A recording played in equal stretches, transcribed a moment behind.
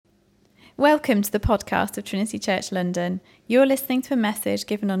Welcome to the podcast of Trinity Church London. You're listening to a message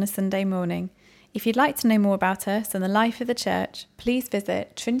given on a Sunday morning. If you'd like to know more about us and the life of the church, please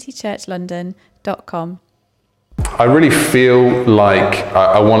visit trinitychurchlondon.com. I really feel like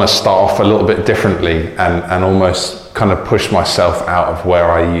I want to start off a little bit differently and almost kind of push myself out of where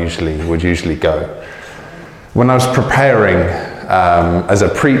I would usually go. When I was preparing as a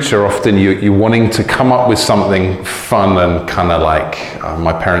preacher, often you're wanting to come up with something fun and kind of like,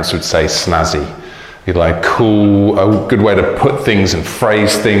 my parents would say, snazzy. You're like, cool, a good way to put things and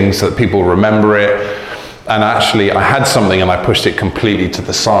phrase things so that people remember it. And actually, I had something and I pushed it completely to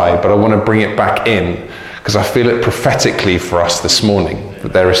the side, but I want to bring it back in because I feel it prophetically for us this morning,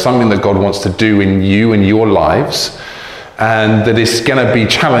 that there is something that God wants to do in you and your lives, and that is going to be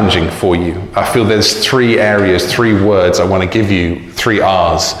challenging for you. I feel there's three areas, three words I want to give you, 3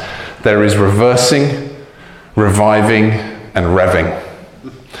 R's. There is reversing, reviving, and revving.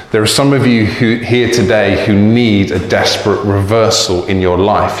 There are some of you here today who need a desperate reversal in your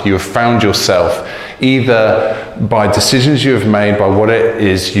life. You have found yourself either by decisions you have made, by what it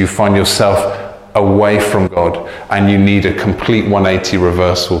is, you find yourself away from God and you need a complete 180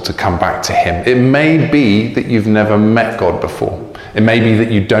 reversal to come back to Him. It may be that you've never met God before. It may be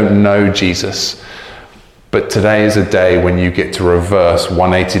that you don't know Jesus. But today is a day when you get to reverse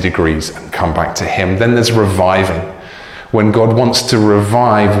 180 degrees and come back to Him. Then there's reviving. When God wants to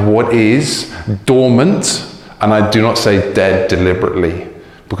revive what is dormant, and I do not say dead deliberately,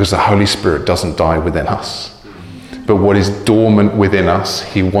 because the Holy Spirit doesn't die within us. But what is dormant within us,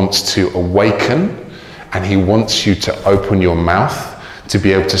 He wants to awaken, and He wants you to open your mouth to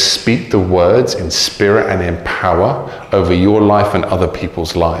be able to speak the words in spirit and in power over your life and other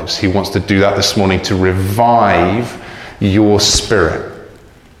people's lives. He wants to do that this morning to revive your spirit.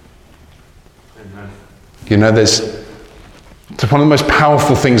 Amen. You know, it's one of the most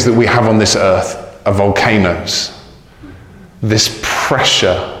powerful things that we have on this earth are volcanoes. This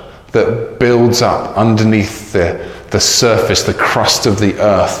pressure that builds up underneath the surface, the crust of the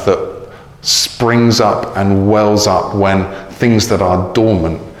earth, that springs up and wells up when things that are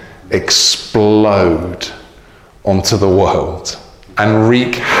dormant explode onto the world and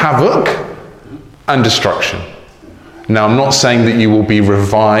wreak havoc and destruction. Now, I'm not saying that you will be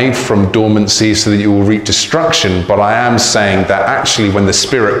revived from dormancy so that you will reap destruction, but I am saying that actually when the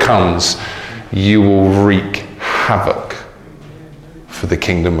Spirit comes, you will wreak havoc for the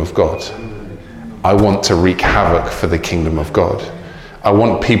kingdom of God. I want to wreak havoc for the kingdom of God. I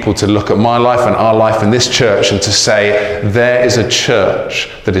want people to look at my life and our life in this church and to say, there is a church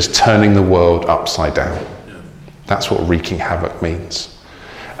that is turning the world upside down. That's what wreaking havoc means.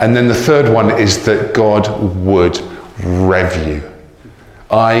 And then the third one is that God would rev you.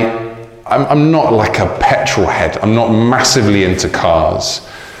 I'm not like a petrol head. I'm not massively into cars.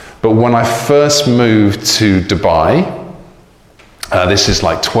 But when I first moved to Dubai, this is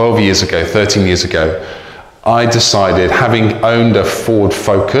like 12 years ago, 13 years ago, I decided, having owned a Ford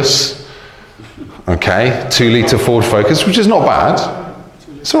Focus, 2-litre Ford Focus, which is not bad.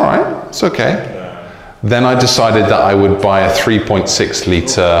 It's all right, it's okay. Then I decided that I would buy a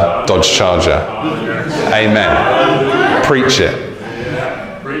 3.6-litre Dodge Charger. Amen. Preach it.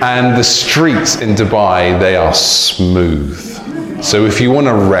 And the streets in Dubai, they are smooth. So if you want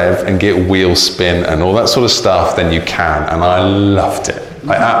to rev and get wheel spin and all that sort of stuff, then you can. And I loved it.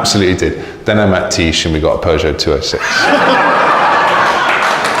 I absolutely did. Then I met Tish and we got a Peugeot 206.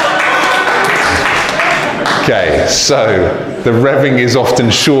 Okay, so the revving is often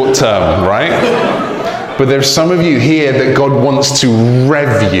short term, right? But there's some of you here that God wants to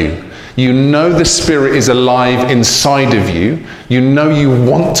rev you. You know the Spirit is alive inside of you. You know you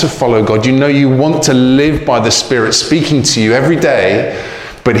want to follow God. You know you want to live by the Spirit speaking to you every day,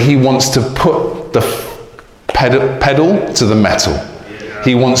 but He wants to put the pedal to the metal.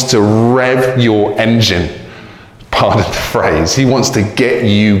 He wants to rev your engine, pardon the phrase. He wants to get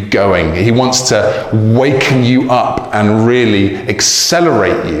you going. He wants to waken you up and really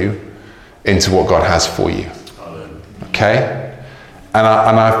accelerate you into what God has for you. Okay? And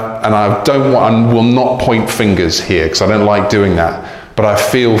I don't want, and will not point fingers here because I don't like doing that. But I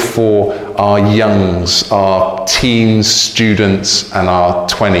feel for our youngs, our teens, students, and our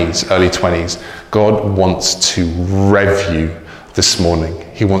 20s, early 20s. God wants to rev you this morning.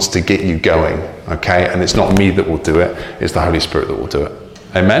 He wants to get you going, okay? And it's not me that will do it. It's the Holy Spirit that will do it.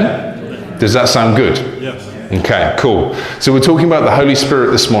 Amen? Does that sound good? Yes. Okay, cool. So we're talking about the Holy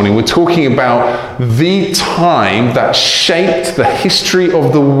Spirit this morning. We're talking about the time that shaped the history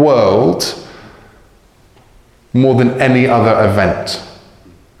of the world more than any other event.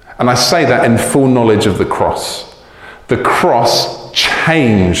 And I say that in full knowledge of the cross. The cross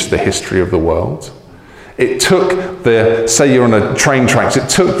changed the history of the world. It took say you're on a train tracks, it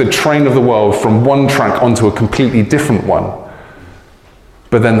took the train of the world from one track onto a completely different one.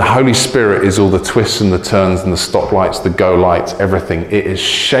 But then the Holy Spirit is all the twists and the turns and the stoplights, the go lights, everything. It has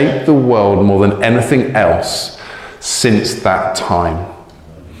shaped the world more than anything else since that time.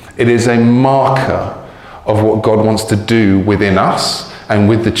 It is a marker of what God wants to do within us and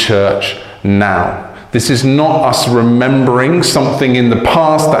with the church now. This is not us remembering something in the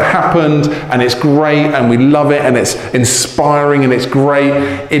past that happened and it's great and we love it and it's inspiring and it's great.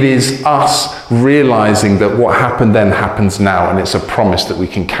 It is us realizing that what happened then happens now, and it's a promise that we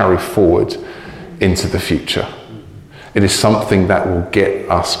can carry forward into the future. It is something that will get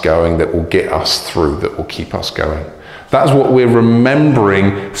us going, that will get us through, that will keep us going. That's what we're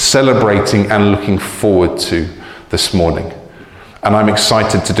remembering, celebrating, and looking forward to this morning. And I'm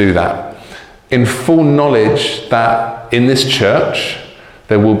excited to do that, in full knowledge that in this church,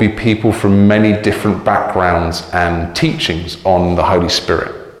 there will be people from many different backgrounds and teachings on the Holy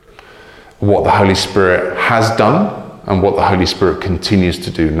Spirit. What the Holy Spirit has done and what the Holy Spirit continues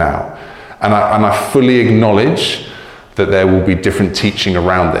to do now. And I fully acknowledge that there will be different teaching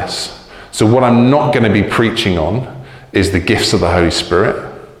around this. So what I'm not going to be preaching on is the gifts of the Holy Spirit.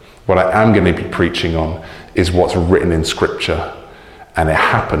 What I am going to be preaching on is what's written in Scripture, and it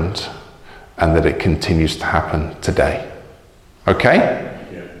happened, and that it continues to happen today. Okay?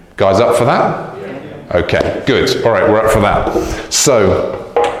 Yeah. Guys up for that? Yeah. Okay, good. All right, we're up for that.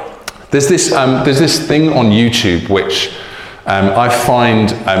 So there's this thing on YouTube which I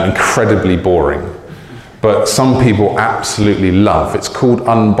find incredibly boring, but some people absolutely love. It's called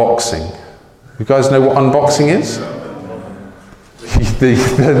unboxing. You guys know what unboxing is?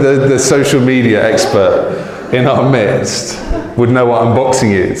 The social media expert in our midst would know what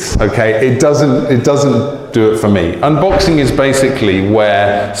unboxing is. Okay, it doesn't do it for me. Unboxing is basically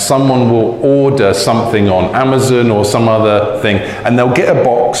where someone will order something on Amazon or some other thing, and they'll get a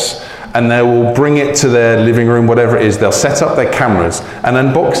box and they will bring it to their living room, whatever it is. They'll set up their cameras, and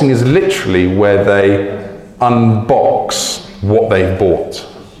unboxing is literally where they unbox what they've bought.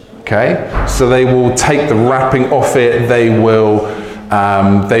 Okay, so they will take the wrapping off it. They will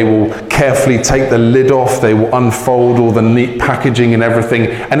carefully take the lid off. They will unfold all the neat packaging and everything.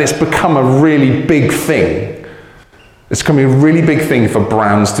 And it's become a really big thing. It's becoming a really big thing for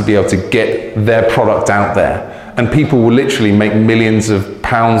brands to be able to get their product out there. And people will literally make millions of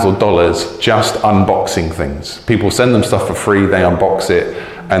pounds or dollars just unboxing things. People send them stuff for free, they unbox it,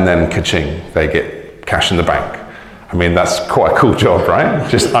 and then ka-ching, they get cash in the bank. I mean, that's quite a cool job, right?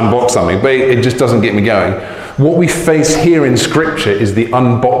 Just unbox something, but it just doesn't get me going. What we face here in Scripture is the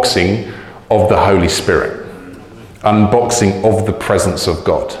unboxing of the Holy Spirit. Unboxing of the presence of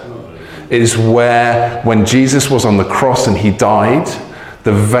God. It is where, when Jesus was on the cross and he died,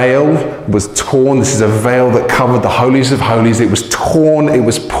 the veil was torn. This is a veil that covered the holies of holies. It was torn, it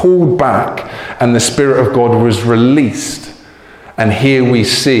was pulled back, and the Spirit of God was released. And here we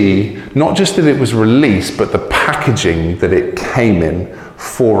see not just that it was released, but the packaging that it came in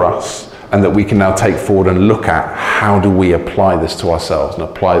for us, and that we can now take forward and look at how do we apply this to ourselves and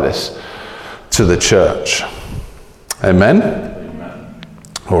apply this to the church. Amen? Amen.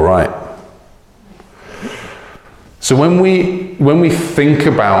 All right. So when we think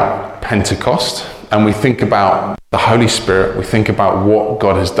about Pentecost and we think about the Holy Spirit, we think about what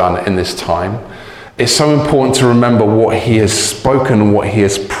God has done in this time, it's so important to remember what he has spoken and what he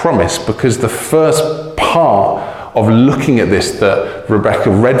has promised, because the first part of looking at this that Rebecca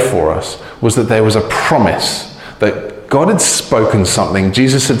read for us was that there was a promise, that God had spoken something,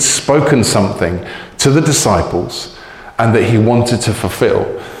 Jesus had spoken something to the disciples, and that he wanted to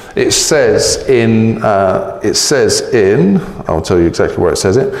fulfill. It says in, I'll tell you exactly where it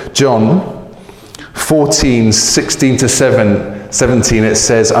says it, John 14, 16 to 17, it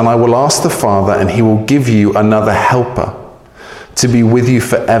says, "And I will ask the Father, and he will give you another helper to be with you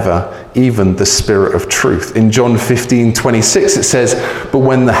forever, even the Spirit of truth." In John 15, 26, it says, "But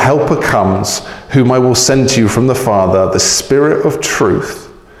when the helper comes, whom I will send to you from the Father, the Spirit of truth,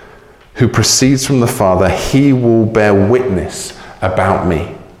 who proceeds from the Father, he will bear witness about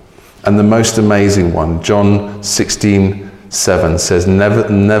me." And the most amazing one, John 16:7 says,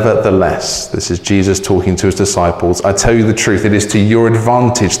 "Nevertheless," this is Jesus talking to his disciples, "I tell you the truth, it is to your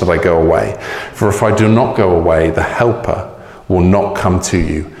advantage that I go away. For if I do not go away, the Helper will not come to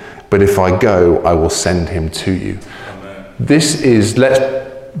you. But if I go, I will send him to you." Amen. This is, let's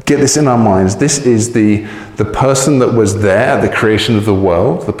get this in our minds, this is the person that was there at the creation of the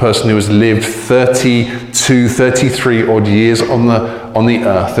world, the person who has lived 30 33 odd years on the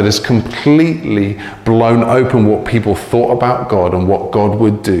earth, that has completely blown open what people thought about God and what God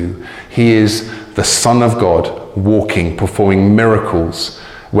would do. He is the Son of God, walking, performing miracles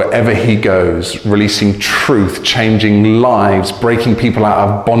wherever he goes, releasing truth, changing lives, breaking people out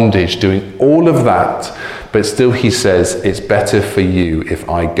of bondage, doing all of that. But still he says, it's better for you if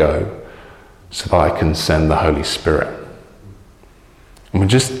I go, so that I can send the Holy Spirit.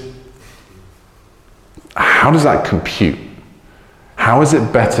 And how does that compute? How is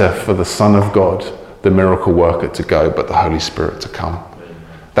it better for the Son of God, the miracle worker, to go, but the Holy Spirit to come?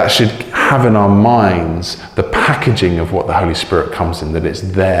 That should have in our minds the packaging of what the Holy Spirit comes in, that it's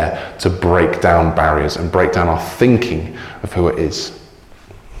there to break down barriers and break down our thinking of who it is.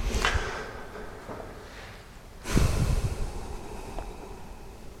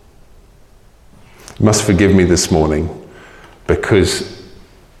 You must forgive me this morning, because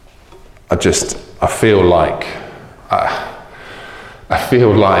I feel like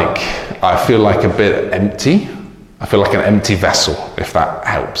a bit empty. I feel like an empty vessel, if that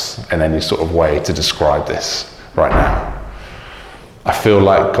helps in any sort of way to describe this right now. I feel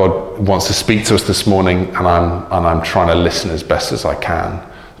like God wants to speak to us this morning, and I'm trying to listen as best as I can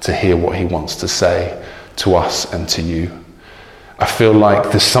to hear what he wants to say to us and to you. I feel like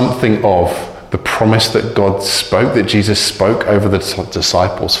there's something of the promise that God spoke, that Jesus spoke over the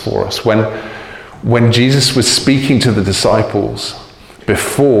disciples for us. When Jesus was speaking to the disciples,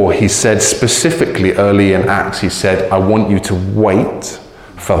 before, he said specifically early in Acts, he said, I want you to wait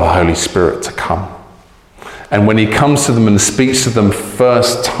for the Holy Spirit to come. And when he comes to them and speaks to them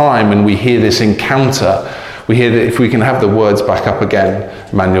first time, and we hear this encounter, we hear that, if we can have the words back up again,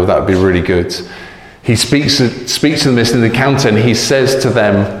 Manuel, that would be really good. He speaks to them this in the encounter, and he says to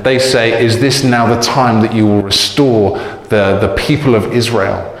them, they say, is this now the time that you will restore the people of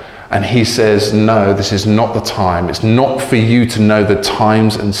Israel? And he says, no, this is not the time. It's not for you to know the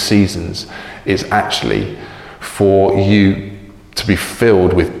times and seasons. It's actually for you to be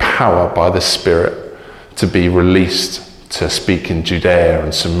filled with power by the Spirit, to be released to speak in Judea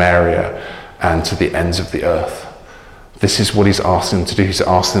and Samaria and to the ends of the earth. This is what he's asking them to do. He's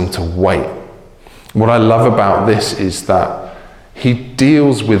asking them to wait. What I love about this is that he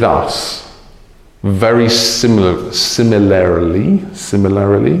deals with us very similarly,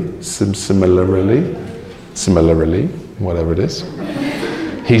 whatever it is.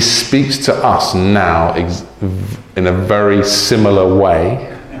 He speaks to us now in a very similar way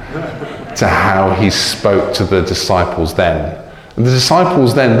to how he spoke to the disciples then. And the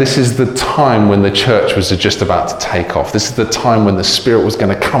disciples then, this is the time when the church was just about to take off. This is the time when the Spirit was going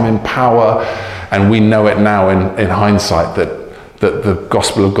to come in power, and we know it now in hindsight that the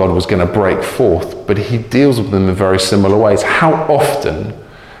gospel of God was going to break forth. But he deals with them in very similar ways. How often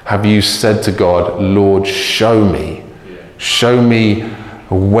have you said to God, Lord, show me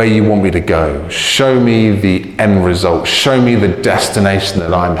where you want me to go. Show me the end result. Show me the destination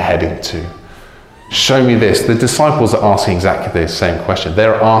that I'm heading to. Show me this. The disciples are asking exactly the same question.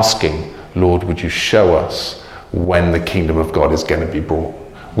 They're asking, Lord, would you show us when the kingdom of God is going to be brought?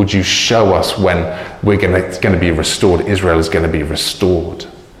 Would you show us when it's going to be restored? Israel is going to be restored.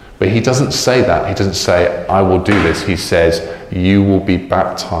 But he doesn't say that. He doesn't say, I will do this. He says, you will be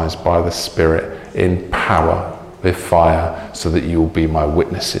baptized by the Spirit in power, with fire, so that you will be my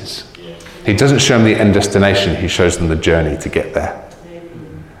witnesses. He doesn't show them the end destination. He shows them the journey to get there.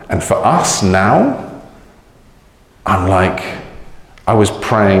 And for us now, I was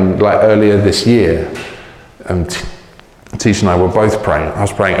praying earlier this year, and Tish and I were both praying. I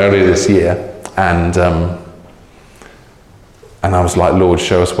was praying earlier this year, and I was like, Lord,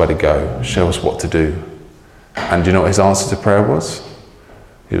 show us where to go. Show us what to do. And do you know what his answer to prayer was?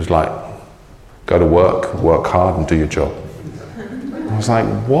 He was like, go to work hard and do your job. I was like,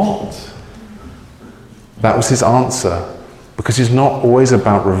 what? That was his answer. Because he's not always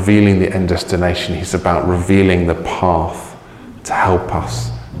about revealing the end destination. He's about revealing the path to help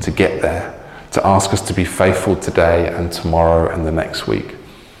us to get there, to ask us to be faithful today and tomorrow and the next week,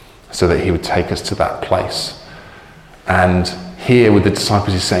 so that he would take us to that place. And here with the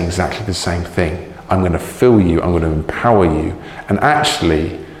disciples, he's saying exactly the same thing. I'm going to fill you, I'm going to empower you. And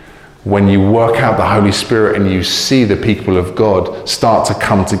actually, when you work out the Holy Spirit and you see the people of God start to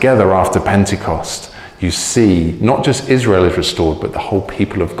come together after Pentecost, you see not just Israel is restored, but the whole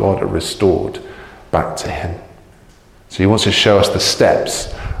people of God are restored back to him. So he wants to show us the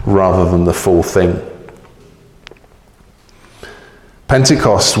steps rather than the full thing.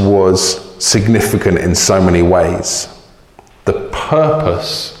 Pentecost was significant in so many ways. The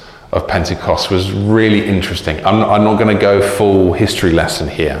purpose of Pentecost was really interesting. I'm not going to go full history lesson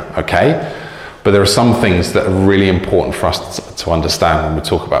here, okay? But there are some things that are really important for us to understand when we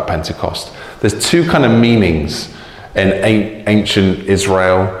talk about Pentecost. There's two kind of meanings in ancient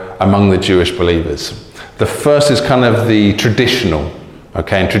Israel among the Jewish believers. The first is kind of the traditional,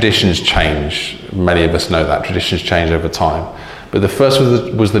 okay, and traditions change. Many of us know that traditions change over time. But the first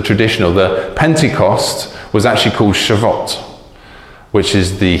was the traditional. The Pentecost was actually called Shavuot, which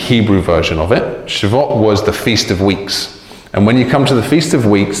is the Hebrew version of it. Shavuot was the Feast of Weeks. And when you come to the Feast of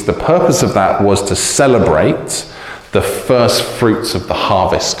Weeks, the purpose of that was to celebrate the first fruits of the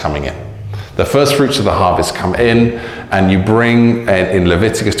harvest coming in. The first fruits of the harvest come in, and you bring, in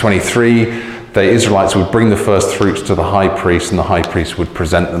Leviticus 23, the Israelites would bring the first fruits to the high priest, and the high priest would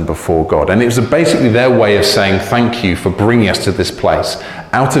present them before God. And it was basically their way of saying thank you for bringing us to this place,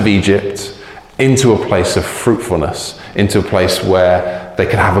 out of Egypt, into a place of fruitfulness, into a place where they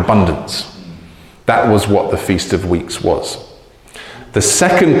could have abundance. That was what the Feast of Weeks was. The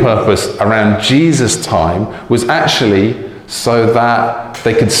second purpose around Jesus' time was actually so that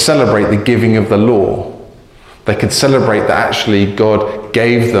they could celebrate the giving of the law. They could celebrate that actually God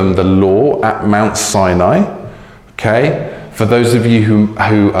gave them the law at Mount Sinai. Okay? For those of you who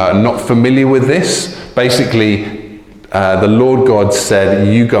are not familiar with this, basically the Lord God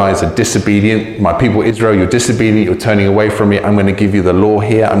said, you guys are disobedient. My people Israel, you're disobedient. You're turning away from me. I'm going to give you the law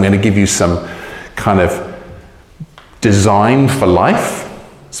here. I'm going to give you some kind of design for life.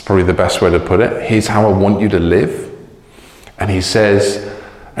 It's probably the best way to put it. Here's how I want you to live. And he said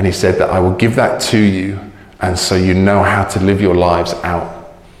that I will give that to you, and so you know how to live your lives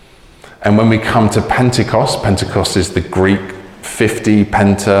out. And when we come to Pentecost, Pentecost is the Greek 50,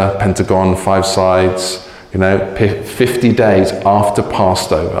 pentagon, 5 sides, 50 days after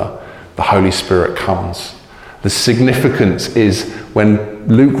Passover, the Holy Spirit comes. The significance is when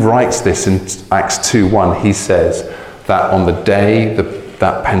Luke writes this in Acts 2:1, he says that on the day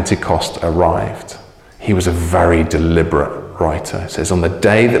that Pentecost arrived, he was a very deliberate writer. It says on the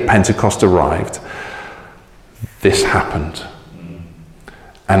day that Pentecost arrived, this happened.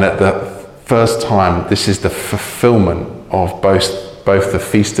 And at the first time, this is the fulfillment of both the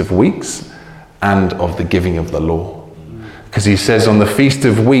Feast of Weeks and of the giving of the law. Because he says on the Feast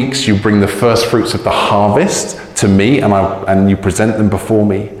of Weeks, you bring the first fruits of the harvest to me, and you present them before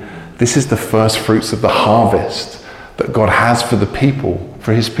me. This is the first fruits of the harvest that God has for the people,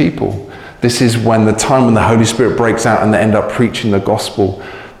 for his people. This is when the time when the Holy Spirit breaks out and they end up preaching the gospel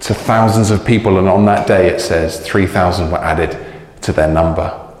to thousands of people. And on that day, it says 3,000 were added to their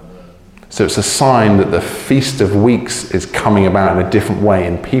number. So it's a sign that the Feast of Weeks is coming about in a different way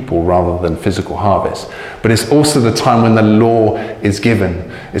in people rather than physical harvest. But it's also the time when the law is given.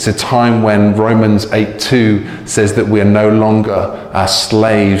 It's a time when Romans 8:2 says that we are no longer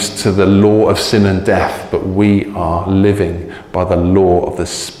slaves to the law of sin and death, but we are living by the law of the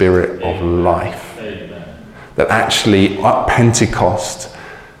Spirit of life. Amen. That actually at Pentecost,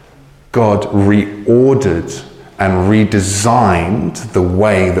 God reordered and redesigned the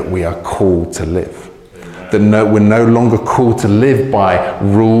way that we are called to live. That we're no longer called to live by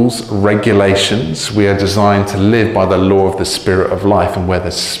rules, regulations. We are designed to live by the law of the Spirit of life. And where the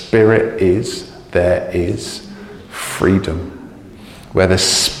Spirit is, there is freedom. Where the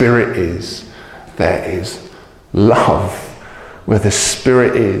Spirit is, there is love. Where the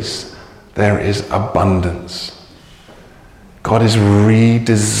Spirit is, there is abundance. God is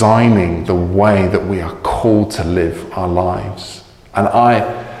redesigning the way that we are called to live our lives. And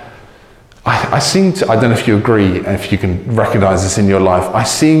I seem to, I don't know if you agree, and if you can recognize this in your life, I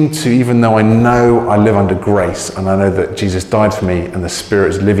seem to, even though I know I live under grace, and I know that Jesus died for me and the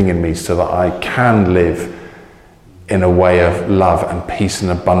Spirit is living in me so that I can live in a way of love and peace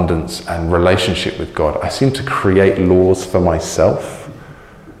and abundance and relationship with God, I seem to create laws for myself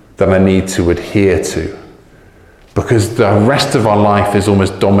that I need to adhere to. Because the rest of our life is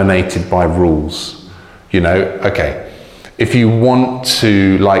almost dominated by rules. Okay, if you want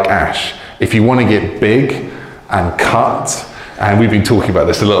to, like Ash, if you want to get big and cut, and we've been talking about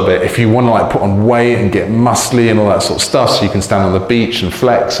this a little bit, if you want to put on weight and get muscly and all that sort of stuff so you can stand on the beach and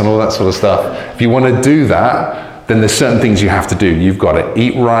flex and all that sort of stuff, if you want to do that, then there's certain things you have to do. You've got to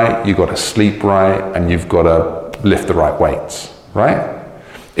eat right, you've got to sleep right, and you've got to lift the right weights, right?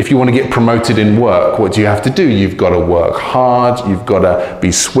 If you want to get promoted in work, what do you have to do? You've got to work hard, you've got to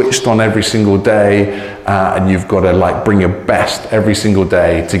be switched on every single day, and you've got to bring your best every single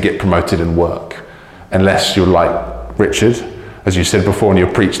day to get promoted in work. Unless you're like Richard, as you said before in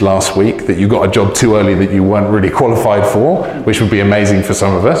your preach last week, that you got a job too early that you weren't really qualified for, which would be amazing for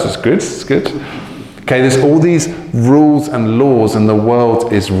some of us. It's good. Okay, there's all these rules and laws, and the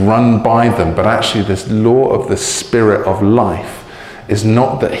world is run by them, but actually this law of the Spirit of life is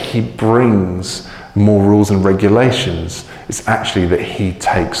not that he brings more rules and regulations. It's actually that he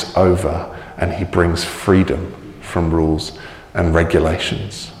takes over and he brings freedom from rules and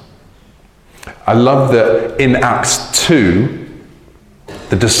regulations. I love that in Acts 2,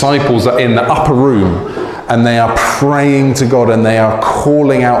 the disciples are in the upper room and they are praying to God and they are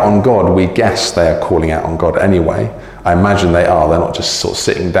calling out on God. We guess they are calling out on God anyway. I imagine they are. They're not just sort of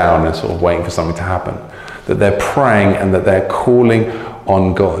sitting down and sort of waiting for something to happen. That they're praying and that they're calling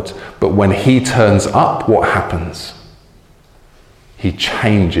on God. But when he turns up, what happens? He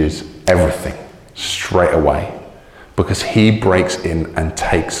changes everything straight away because he breaks in and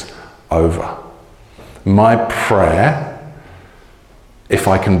takes over. My prayer, if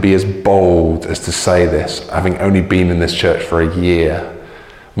I can be as bold as to say this, having only been in this church for a year,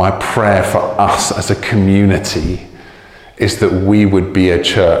 my prayer for us as a community is that we would be a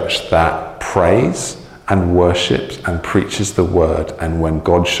church that prays and worships and preaches the word, and when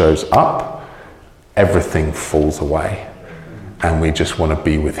God shows up, everything falls away and we just want to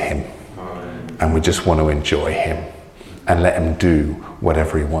be with him and we just want to enjoy him and let him do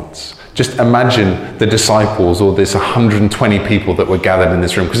whatever he wants. Just imagine the disciples, or this 120 people that were gathered in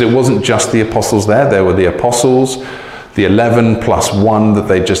this room, because it wasn't just the apostles there were the apostles, the 11 plus 1 that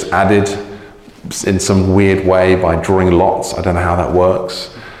they just added in some weird way by drawing lots. I don't know how that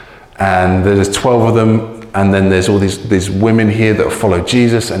works. And there's 12 of them, and then there's all these women here that follow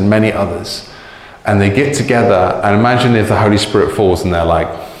Jesus and many others. And they get together, and imagine if the Holy Spirit falls and they're like,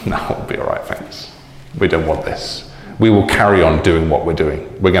 no, it'll be all right, thanks. We don't want this. We will carry on doing what we're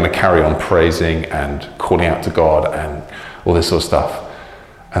doing. We're going to carry on praising and calling out to God and all this sort of stuff.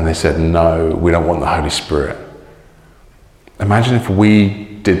 And they said, no, we don't want the Holy Spirit. Imagine if we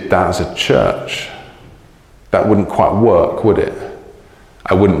did that as a church. That wouldn't quite work, would it?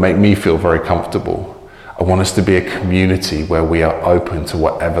 It wouldn't make me feel very comfortable. I want us to be a community where we are open to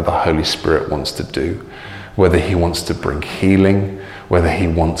whatever the Holy Spirit wants to do, whether he wants to bring healing, whether he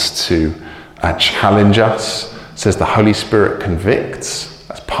wants to challenge us. It says the Holy Spirit convicts.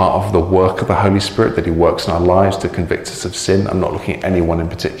 That's part of the work of the Holy Spirit, that he works in our lives to convict us of sin. I'm not looking at anyone in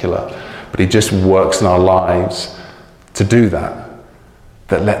particular, but he just works in our lives to do that.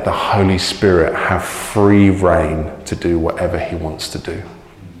 That let the Holy Spirit have free reign to do whatever he wants to do.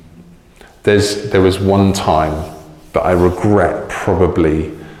 There was one time that I regret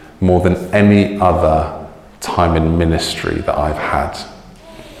probably more than any other time in ministry that I've had.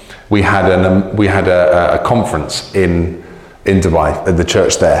 We had a conference in Dubai at the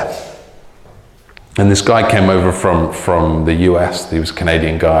church there. And this guy came over from the US. He was a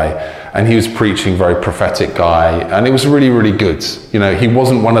Canadian guy, and he was preaching, very prophetic guy, and it was really, really good. You know, he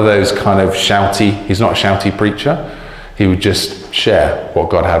wasn't one of those kind of shouty, he's not a shouty preacher. He would just share what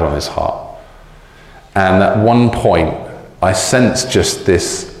God had on his heart. And at one point, I sensed just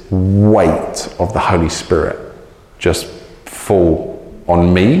this weight of the Holy Spirit just fall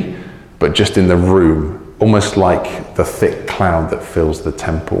on me, but just in the room, almost like the thick cloud that fills the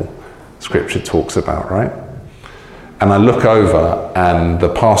temple. Scripture talks about, right? And I look over and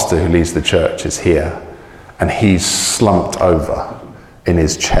the pastor who leads the church is here, and he's slumped over in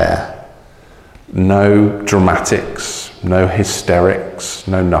his chair. No dramatics, no hysterics,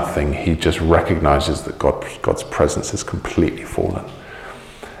 no nothing. He just recognizes that God's presence has completely fallen.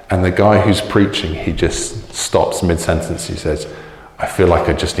 And the guy who's preaching, he just stops mid-sentence. He says, I feel like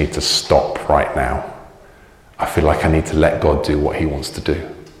I just need to stop right now. I feel like I need to let God do what he wants to do.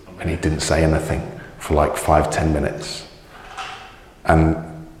 And he didn't say anything for like 5-10 minutes. And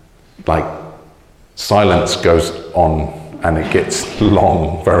like silence goes on and it gets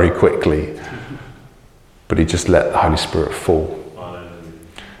long very quickly. But he just let the Holy Spirit fall.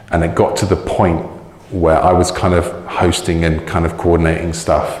 And it got to the point where I was kind of hosting and kind of coordinating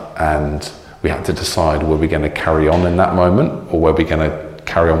stuff, and we had to decide, were we going to carry on in that moment, or were we going to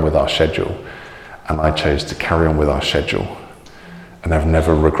carry on with our schedule? And I chose to carry on with our schedule. And I've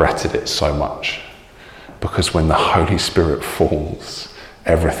never regretted it so much, because when the Holy Spirit falls,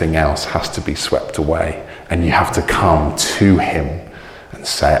 everything else has to be swept away, and you have to come to him and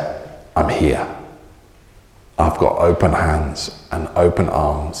say, I'm here. I've got open hands and open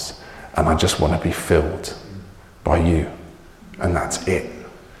arms, and I just want to be filled by you. And that's it.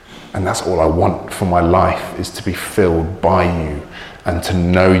 And that's all I want for my life, is to be filled by you and to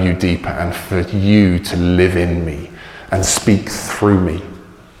know you deeper, and for you to live in me and speak through me.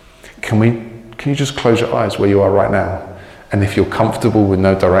 Can you just close your eyes where you are right now? And if you're comfortable with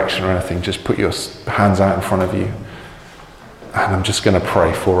no direction or anything, just put your hands out in front of you. And I'm just going to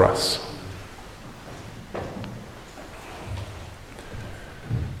pray for us.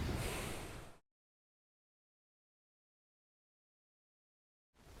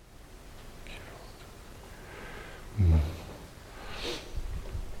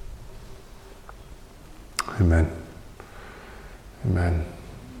 Amen. Amen.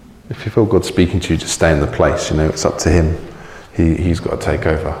 If you feel God speaking to you, just stay in the place. It's up to him. He's got to take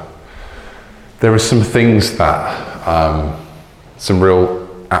over. There are some things that, some real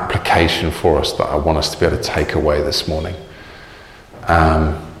application for us that I want us to be able to take away this morning.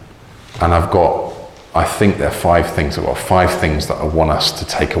 And I think there are 5 things. I've got 5 things that I want us to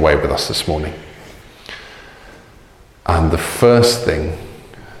take away with us this morning. And the first thing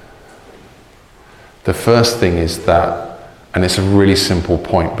is that, and it's a really simple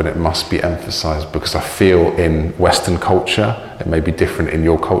point, but it must be emphasized because I feel in Western culture, it may be different in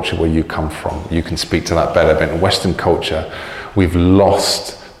your culture where you come from. You can speak to that better, but in Western culture, we've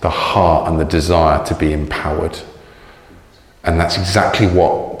lost the heart and the desire to be empowered. And that's exactly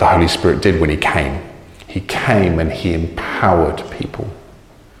what the Holy Spirit did when he came. He came and he empowered people.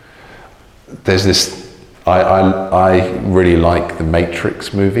 There's this, I really like the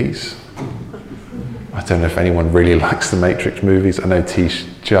Matrix movies. I don't know if anyone really likes the Matrix movies. I know Tish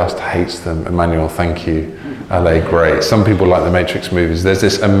just hates them. Emmanuel, thank you. LA, great. Some people like the Matrix movies. There's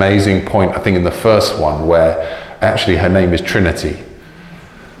this amazing point, I think in the first one, where actually her name is Trinity.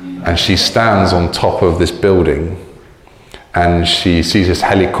 And she stands on top of this building and she sees this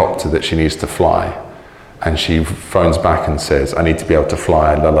helicopter that she needs to fly. And she phones back and says, I need to be able to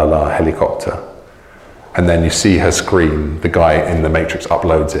fly, la la la, helicopter. And then you see her screen, the guy in the Matrix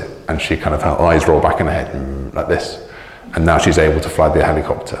uploads it, and she kind of, her eyes roll back in her head, like this. And now she's able to fly the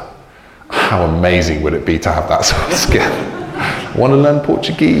helicopter. How amazing would it be to have that sort of skill? I want to learn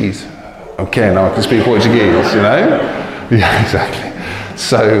Portuguese. Okay, now I can speak Portuguese, Yeah, exactly.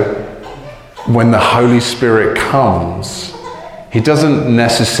 So when the Holy Spirit comes, he doesn't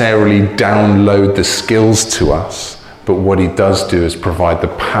necessarily download the skills to us, but what he does do is provide the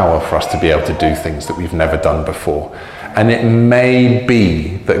power for us to be able to do things that we've never done before. And it may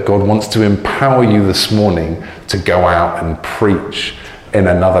be that God wants to empower you this morning to go out and preach in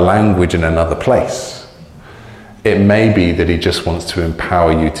another language in another place. It may be that he just wants to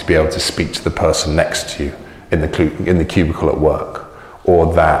empower you to be able to speak to the person next to you in the cubicle at work,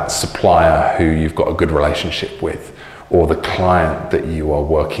 or that supplier who you've got a good relationship with, or the client that you are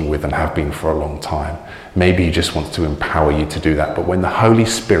working with and have been for a long time. Maybe he just wants to empower you to do that. But when the Holy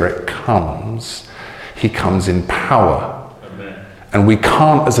Spirit comes, he comes in power. Amen. And we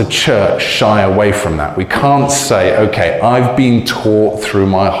can't, as a church, shy away from that. We can't say, okay, I've been taught through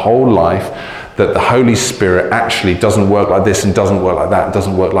my whole life that the Holy Spirit actually doesn't work like this and doesn't work like that and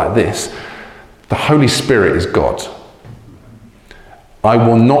doesn't work like this. The Holy Spirit is God. I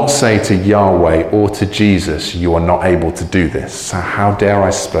will not say to Yahweh or to Jesus, you are not able to do this. So how dare I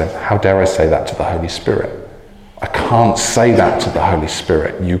say that to the Holy Spirit? I can't say that to the Holy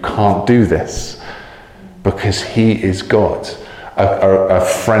Spirit. You can't do this, because he is God. A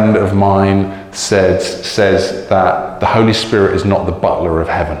friend of mine says that the Holy Spirit is not the butler of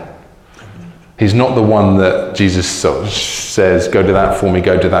heaven. He's not the one that Jesus sort of says, go do that for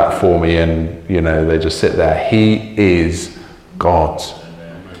me, and they just sit there. He is God.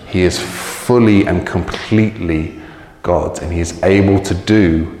 He is fully and completely God, and he is able to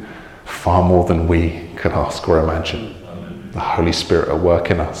do far more than we could ask or imagine. The Holy Spirit at work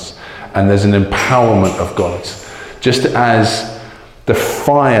in us. And there's an empowerment of God. Just as the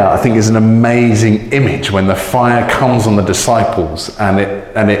fire, I think, is an amazing image when the fire comes on the disciples, and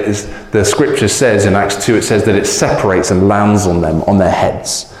it is, the scripture says in Acts 2, it says that it separates and lands on them, on their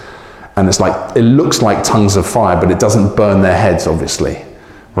heads. And it looks like tongues of fire, but it doesn't burn their heads, obviously,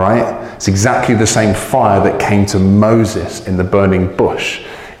 right? It's exactly the same fire that came to Moses in the burning bush.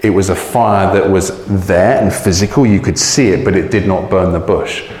 It was a fire that was there and physical, you could see it, but it did not burn the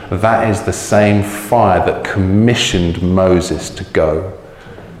bush. That is the same fire that commissioned Moses to go.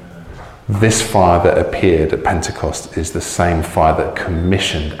 This fire that appeared at Pentecost is the same fire that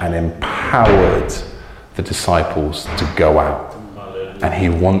commissioned and empowered the disciples to go out. And he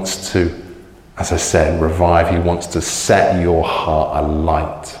wants to, as I said, revive. He wants to set your heart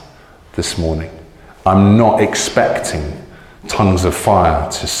alight this morning. I'm not expecting tongues of fire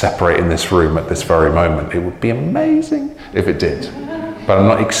to separate in this room at this very moment. It would be amazing if it did, but I'm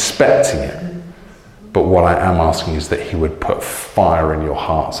not expecting it. But what I am asking is that he would put fire in your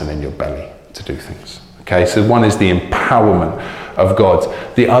hearts and in your belly to do things. Okay, so one is the empowerment of God.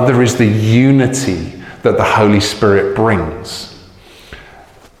 The other is the unity that the Holy Spirit brings.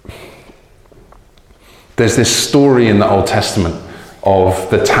 There's this story in the Old Testament of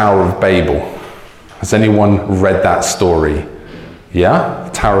the Tower of Babel. Has anyone read that story? Yeah?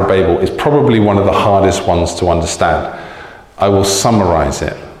 The Tower of Babel is probably one of the hardest ones to understand. I will summarize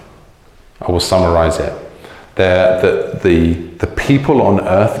it. The people on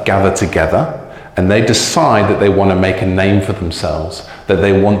earth gather together, and they decide that they want to make a name for themselves, that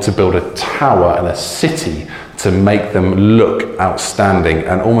they want to build a tower and a city to make them look outstanding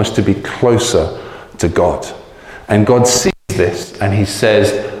and almost to be closer to God. And God sees this and he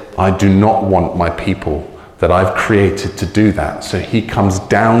says, I do not want my people that I've created to do that. So he comes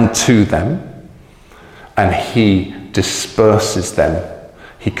down to them and he disperses them.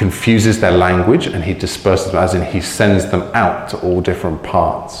 He confuses their language and he disperses them, as in he sends them out to all different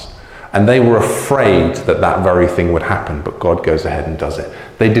parts. And they were afraid that that very thing would happen, but God goes ahead and does it.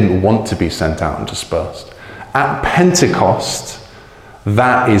 They didn't want to be sent out and dispersed. At Pentecost,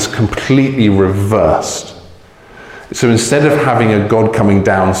 that is completely reversed. So instead of having a God coming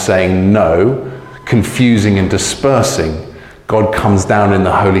down saying no, confusing and dispersing, God comes down in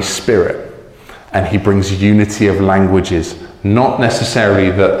the Holy Spirit and he brings unity of languages. Not necessarily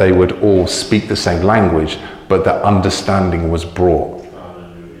that they would all speak the same language, but that understanding was brought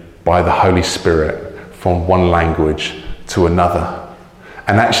by the Holy Spirit from one language to another.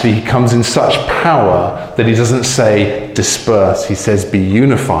 And actually he comes in such power that he doesn't say disperse, he says be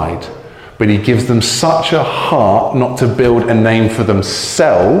unified. But he gives them such a heart not to build a name for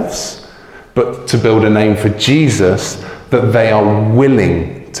themselves, but to build a name for Jesus, that they are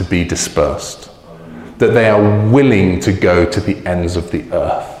willing to be dispersed. That they are willing to go to the ends of the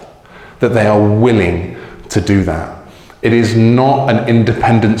earth. That they are willing to do that. It is not an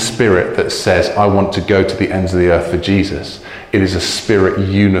independent spirit that says, I want to go to the ends of the earth for Jesus. It is a spirit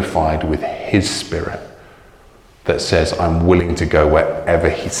unified with his spirit that says, I'm willing to go wherever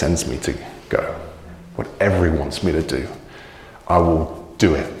he sends me to go. Whatever he wants me to do, I will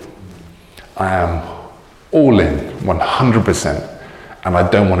do it. I am all in, 100%, and I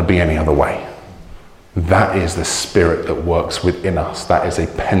don't want to be any other way. That is the spirit that works within us. That is a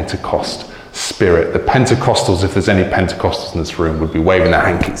Pentecost spirit. The Pentecostals, if there's any Pentecostals in this room, would be waving their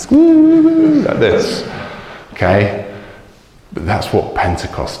hankies like this. Okay? But that's what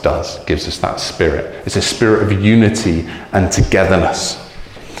Pentecost does, gives us that spirit. It's a spirit of unity and togetherness.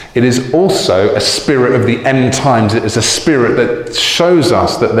 It is also a spirit of the end times. It is a spirit that shows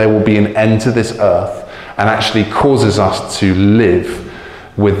us that there will be an end to this earth and actually causes us to live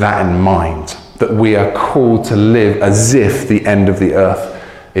with that in mind. That we are called to live as if the end of the earth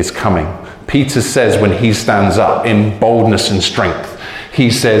is coming. Peter says when he stands up in boldness and strength, he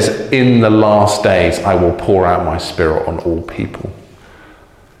says, in the last days I will pour out my spirit on all people.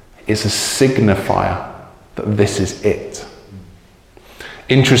 It's a signifier that this is it.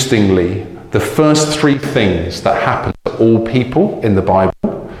 Interestingly, the first three things that happen to all people in the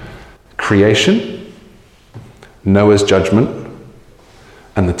Bible, creation, Noah's judgment,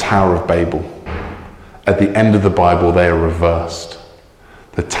 and the Tower of Babel. At the end of the Bible, they are reversed.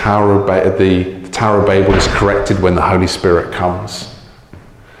 The Tower of Babel is corrected when the Holy Spirit comes.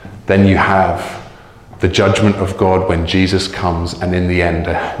 Then you have the judgment of God when Jesus comes, and in the end,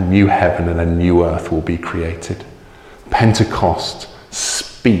 a new heaven and a new earth will be created. Pentecost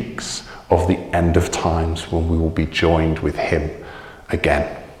speaks of the end of times when we will be joined with him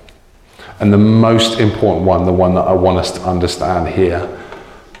again. And the most important one, the one that I want us to understand here,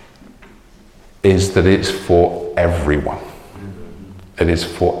 is that it's for everyone. It is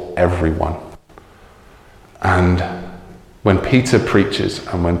for everyone. And when Peter preaches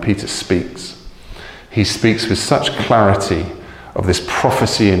and when Peter speaks, he speaks with such clarity of this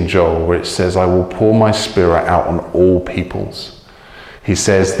prophecy in Joel where it says, I will pour my spirit out on all peoples. He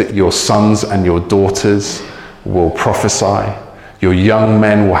says that your sons and your daughters will prophesy. Your young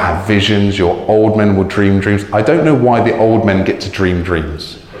men will have visions. Your old men will dream dreams. I don't know why the old men get to dream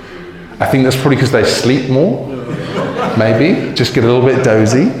dreams. I think that's probably because they sleep more, maybe, just get a little bit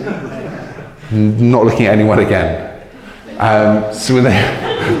dozy. Not looking at anyone again. So when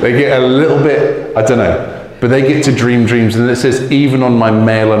they get a little bit, I don't know, but they get to dream dreams, and it says, even on my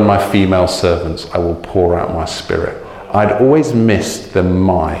male and my female servants, I will pour out my spirit. I'd always missed the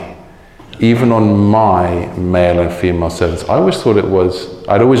my. Even on my male and female servants. I always thought it was,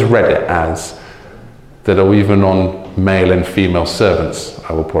 I'd always read it as that even on male and female servants,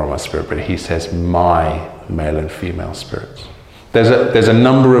 I will pour out my spirit, but he says my male and female spirits. There's a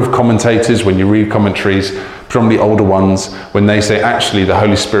number of commentators, when you read commentaries, predominantly older ones, when they say actually the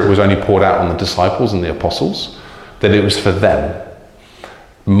Holy Spirit was only poured out on the disciples and the apostles, that it was for them.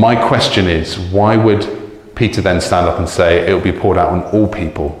 My question is, why would Peter then stand up and say it will be poured out on all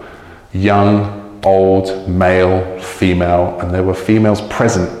people? Young, old, male, female, and there were females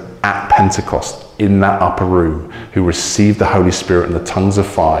present at Pentecost in that upper room who received the Holy Spirit and the tongues of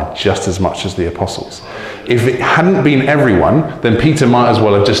fire just as much as the apostles. If it hadn't been everyone, then Peter might as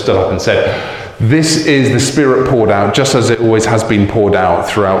well have just stood up and said, this is the Spirit poured out just as it always has been poured out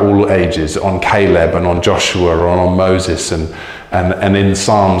throughout all ages on Caleb and on Joshua and on Moses and in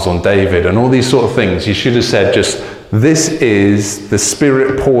Psalms on David and all these sort of things. You should have said just, this is the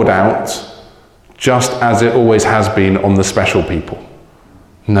Spirit poured out just as it always has been on the special people.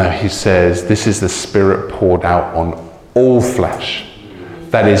 No, he says, this is the Spirit poured out on all flesh.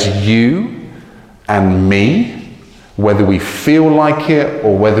 That is you and me, whether we feel like it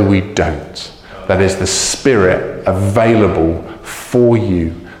or whether we don't. That is the Spirit available for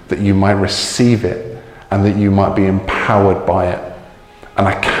you, that you might receive it and that you might be empowered by it. And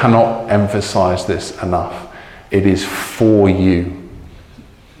I cannot emphasize this enough. It is for you.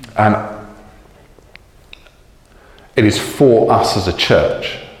 And it is for us as a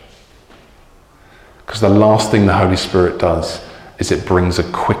church. Because the last thing the Holy Spirit does is it brings a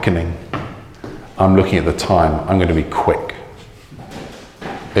quickening. I'm looking at the time. I'm going to be quick.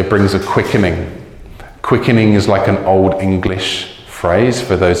 It brings a quickening. Quickening is like an old English phrase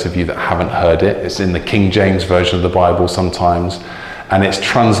for those of you that haven't heard it. It's in the King James Version of the Bible sometimes, and it's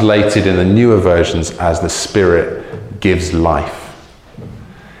translated in the newer versions as the Spirit gives life.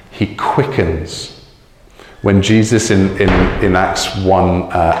 He quickens. When Jesus in Acts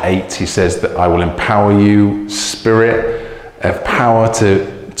 1:8, he says that I will empower you, Spirit of power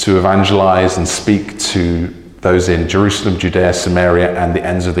to evangelize and speak to those in Jerusalem, Judea, Samaria, and the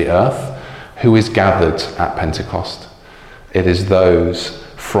ends of the earth. Who is gathered at Pentecost? It is those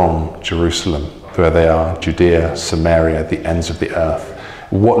from Jerusalem, where they are, Judea, Samaria, the ends of the earth.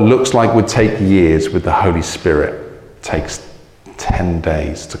 What looks like would take years with the Holy Spirit takes 10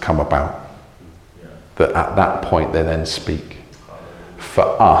 days to come about. That at that point they then speak. For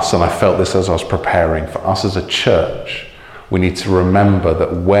us, and I felt this as I was preparing, for us as a church, we need to remember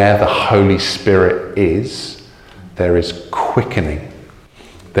that where the Holy Spirit is, there is quickening.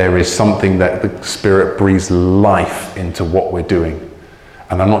 There is something that the Spirit breathes life into what we're doing.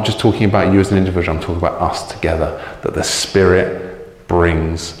 And I'm not just talking about you as an individual, I'm talking about us together, that the Spirit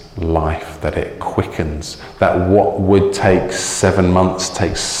brings life, that it quickens, that what would take 7 months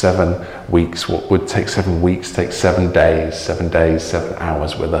takes 7 weeks, what would take 7 weeks takes 7 days, 7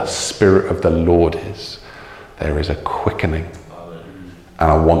 hours. Where the Spirit of the Lord is, there is a quickening.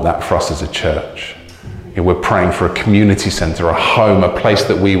 And I want that for us as a church. We're praying for a community centre, a home, a place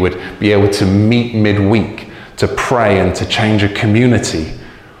that we would be able to meet midweek, to pray and to change a community.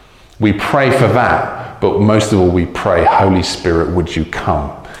 We pray for that, but most of all we pray, Holy Spirit, would you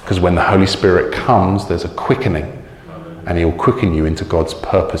come? Because when the Holy Spirit comes, there's a quickening, and he'll quicken you into God's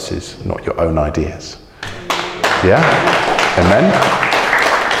purposes, not your own ideas. Yeah? Amen?